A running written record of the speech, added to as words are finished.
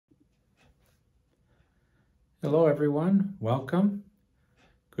Hello everyone, welcome.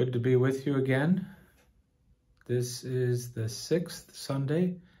 Good to be with you again. This is the 6th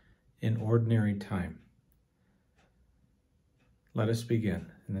Sunday in Ordinary Time. Let us begin.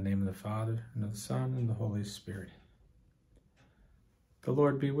 In the name of the Father, and of the Son, and the Holy Spirit. The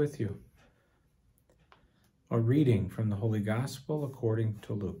Lord be with you. A reading from the Holy Gospel according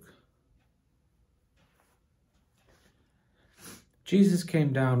to Luke. Jesus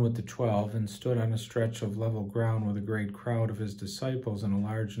came down with the 12 and stood on a stretch of level ground with a great crowd of his disciples and a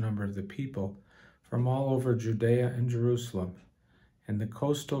large number of the people from all over Judea and Jerusalem and the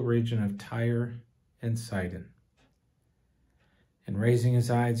coastal region of Tyre and Sidon. And raising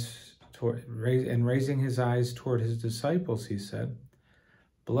his eyes toward his disciples, he said,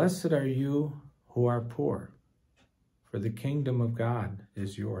 "Blessed are you who are poor, for the kingdom of God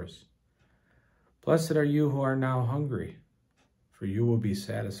is yours. Blessed are you who are now hungry, for you will be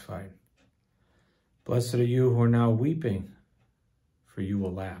satisfied. Blessed are you who are now weeping, for you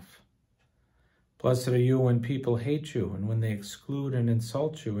will laugh. Blessed are you when people hate you, and when they exclude and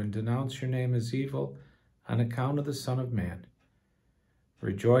insult you, and denounce your name as evil on account of the Son of Man.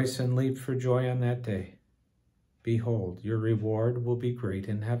 Rejoice and leap for joy on that day. Behold, your reward will be great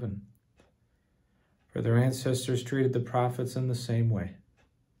in heaven. For their ancestors treated the prophets in the same way.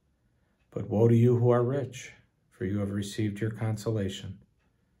 But woe to you who are rich, for you have received your consolation.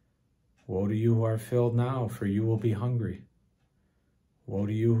 Woe to you who are filled now, for you will be hungry. Woe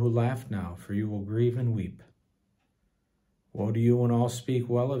to you who laugh now, for you will grieve and weep. Woe to you when all speak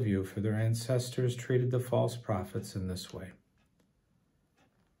well of you, for their ancestors treated the false prophets in this way."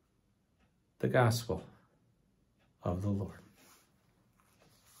 The Gospel of the Lord.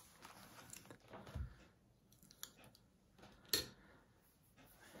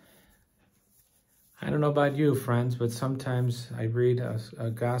 I don't know about you, friends, but sometimes I read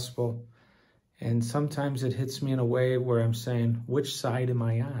a gospel and sometimes it hits me in a way where I'm saying, which side am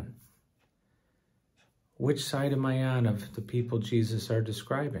I on? Which side am I on of the people Jesus are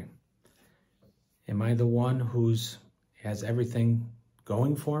describing? Am I the one who's has everything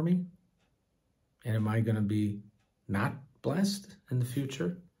going for me? And am I going to be not blessed in the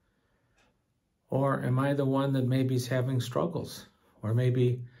future? Or am I the one that maybe is having struggles? Or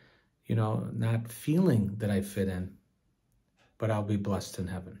maybe not feeling that I fit in, but I'll be blessed in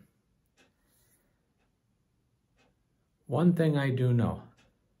heaven. One thing I do know,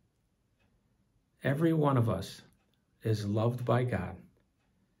 every one of us is loved by God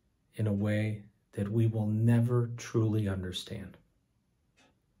in a way that we will never truly understand.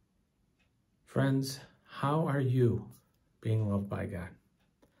 Friends, how are you being loved by God?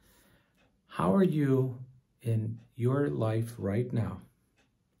 How are you in your life right now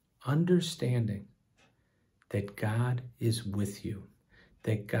understanding that God is with you,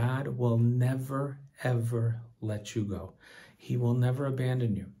 that God will never, ever let you go? He will never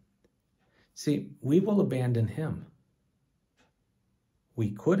abandon you. See, we will abandon him. We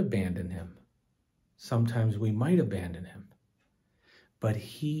could abandon him. Sometimes we might abandon him. But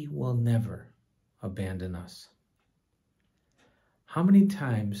he will never abandon us. How many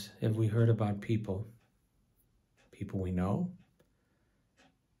times have we heard about people we know,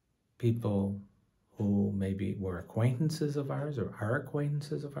 people who maybe were acquaintances of ours or are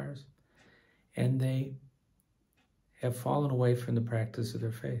acquaintances of ours, and they have fallen away from the practice of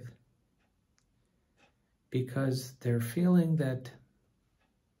their faith because they're feeling that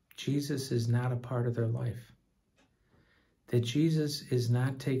Jesus is not a part of their life, that Jesus is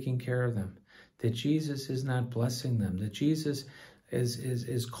not taking care of them, that Jesus is not blessing them, that Jesus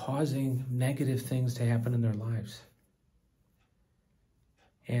is causing negative things to happen in their lives.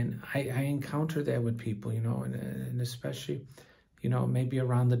 And I encounter that with people, and especially, maybe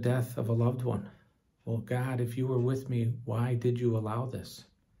around the death of a loved one. Well, God, if you were with me, why did you allow this?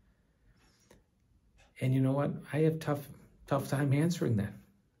 And you know what? I have tough time answering that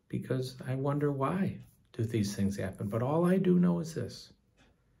because I wonder, why do these things happen? But all I do know is this: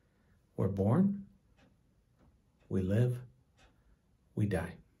 we're born, we live, we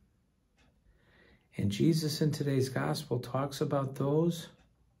die. And Jesus in today's gospel talks about those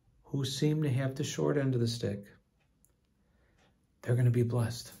who seem to have the short end of the stick. They're going to be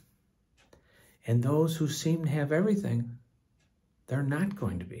blessed. And those who seem to have everything, they're not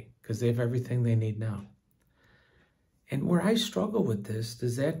going to be, because they have everything they need now. And where I struggle with this,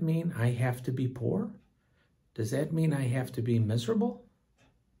 does that mean I have to be poor? Does that mean I have to be miserable?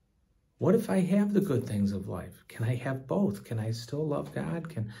 What if I have the good things of life? Can I have both? Can I still love God?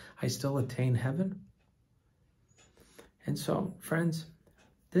 Can I still attain heaven? And so, friends,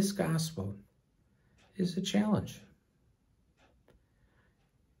 this gospel is a challenge.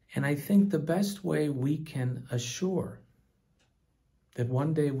 And I think the best way we can assure that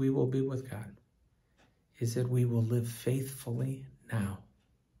one day we will be with God is that we will live faithfully now.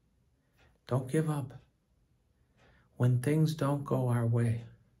 Don't give up. When things don't go our way,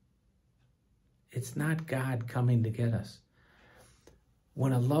 it's not God coming to get us.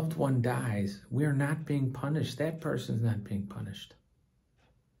 When a loved one dies, we're not being punished. That person's not being punished.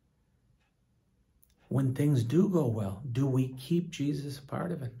 When things do go well, do we keep Jesus a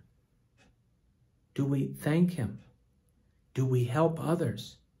part of it? Do we thank him? Do we help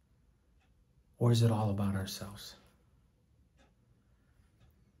others? Or is it all about ourselves?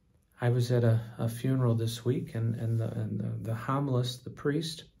 I was at a funeral this week, and the homilist, the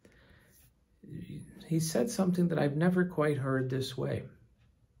priest, he said something that I've never quite heard this way.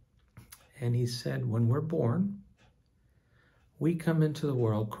 And he said, when we're born, we come into the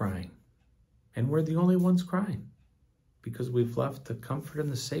world crying. And we're the only ones crying because we've left the comfort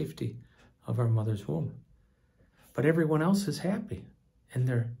and the safety of our mother's womb. But everyone else is happy, and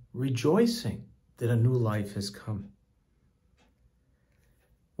they're rejoicing that a new life has come.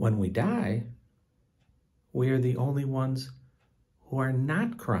 When we die, we are the only ones who are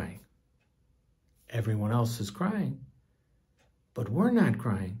not crying. Everyone else is crying, but we're not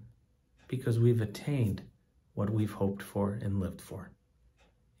crying because we've attained what we've hoped for and lived for.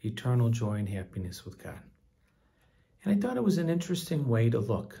 Eternal joy and happiness with God. And I thought it was an interesting way to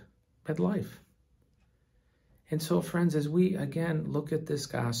look at life. And so, friends, as we again look at this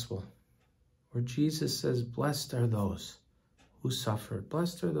gospel, where Jesus says, blessed are those who suffer,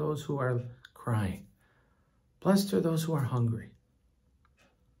 blessed are those who are crying, blessed are those who are hungry.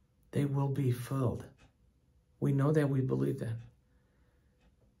 They will be filled. We know that, we believe that.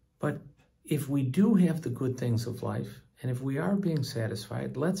 But if we do have the good things of life, and if we are being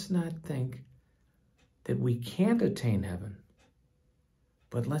satisfied, let's not think that we can't attain heaven,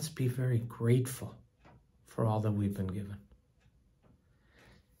 but let's be very grateful for all that we've been given.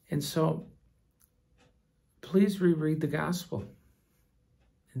 And so, please reread the gospel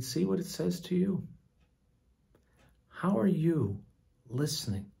and see what it says to you. How are you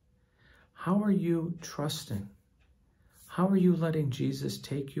listening? How are you trusting? How are you letting Jesus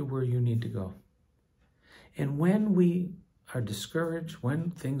take you where you need to go? And when we are discouraged, when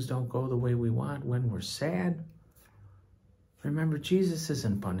things don't go the way we want, when we're sad, remember, Jesus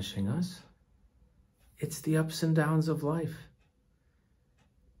isn't punishing us. It's the ups and downs of life.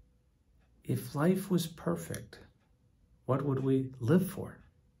 If life was perfect, what would we live for?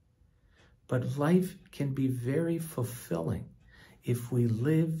 But life can be very fulfilling if we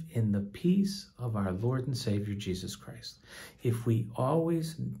live in the peace of our Lord and Savior, Jesus Christ. If we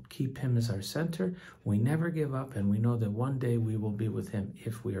always keep him as our center, we never give up, and we know that one day we will be with him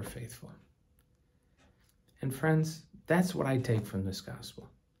if we are faithful. And friends, that's what I take from this gospel.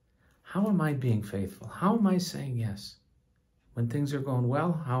 How am I being faithful? How am I saying yes? When things are going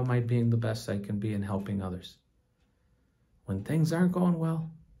well, how am I being the best I can be in helping others? When things aren't going well,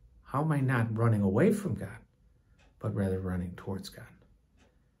 how am I not running away from God, but rather running towards God?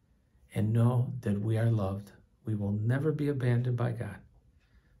 And know that we are loved. We will never be abandoned by God.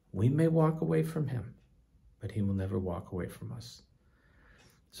 We may walk away from him, but he will never walk away from us.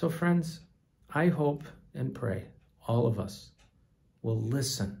 So friends, I hope and pray all of us will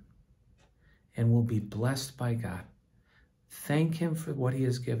listen and will be blessed by God. Thank him for what he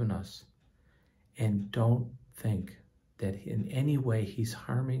has given us. And don't think that in any way he's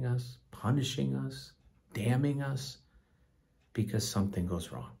harming us, punishing us, damning us because something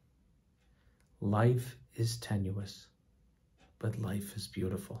goes wrong. Life is tenuous, but life is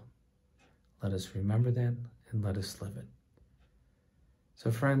beautiful. Let us remember that and let us live it.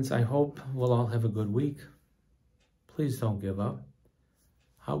 So friends, I hope we'll all have a good week. Please don't give up.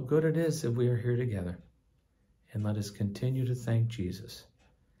 How good it is that we are here together. And let us continue to thank Jesus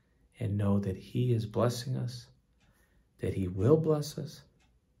and know that he is blessing us, that he will bless us,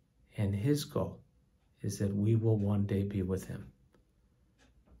 and his goal is that we will one day be with him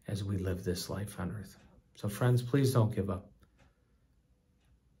as we live this life on earth. So friends, please don't give up.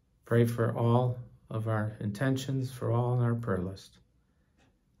 Pray for all of our intentions, for all on our prayer list.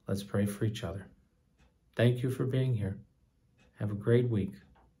 Let's pray for each other. Thank you for being here. Have a great week.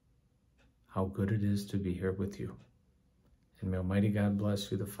 How good it is to be here with you. And may Almighty God bless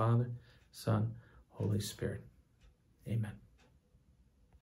you, the Father, Son, Holy Spirit. Amen.